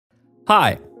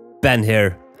Hi, Ben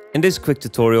here. In this quick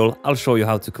tutorial, I'll show you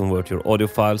how to convert your audio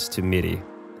files to Midi.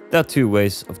 There are two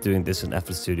ways of doing this in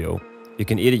FL Studio. You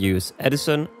can either use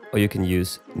Edison or you can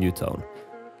use Newtone.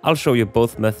 I'll show you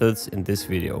both methods in this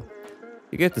video.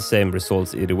 You get the same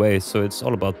results either way, so it's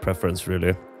all about preference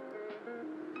really.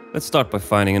 Let's start by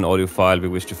finding an audio file we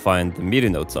wish to find the Midi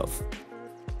notes of.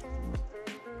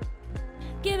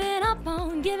 Giving up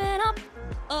on giving up.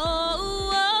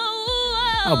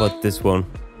 How about this one?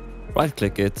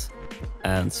 Right-click it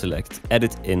and select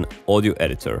Edit in Audio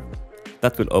Editor.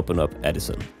 That will open up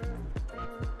Edison.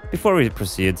 Before we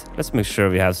proceed, let's make sure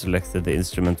we have selected the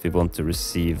instrument we want to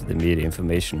receive the MIDI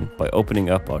information by opening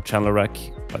up our channel rack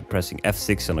by pressing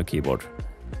F6 on our keyboard.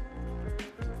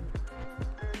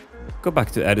 Go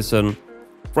back to Edison,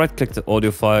 right-click the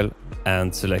audio file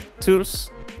and select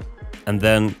Tools, and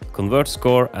then Convert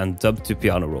Score and Dub to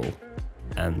Piano Roll.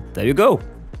 And there you go!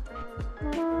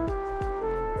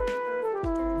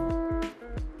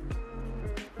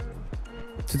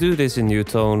 To do this in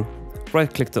Newtone,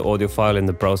 right-click the audio file in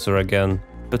the browser again,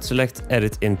 but select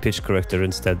Edit in Pitch Corrector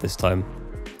instead this time.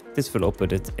 This will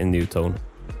open it in Newtone.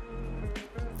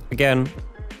 Again,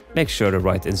 make sure the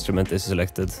right instrument is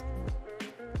selected.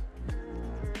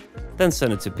 Then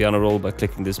send it to Piano Roll by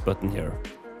clicking this button here.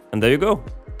 And there you go!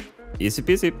 Easy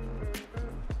peasy!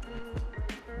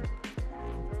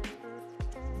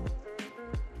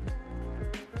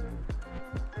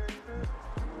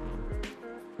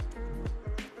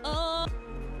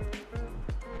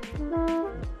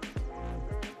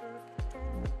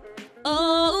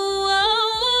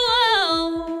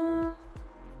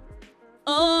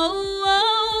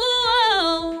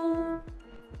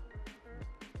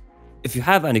 If you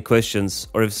have any questions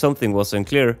or if something was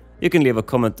unclear, you can leave a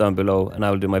comment down below and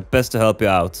I will do my best to help you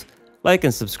out. Like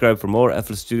and subscribe for more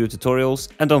FL Studio tutorials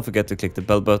and don't forget to click the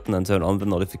bell button and turn on the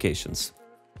notifications.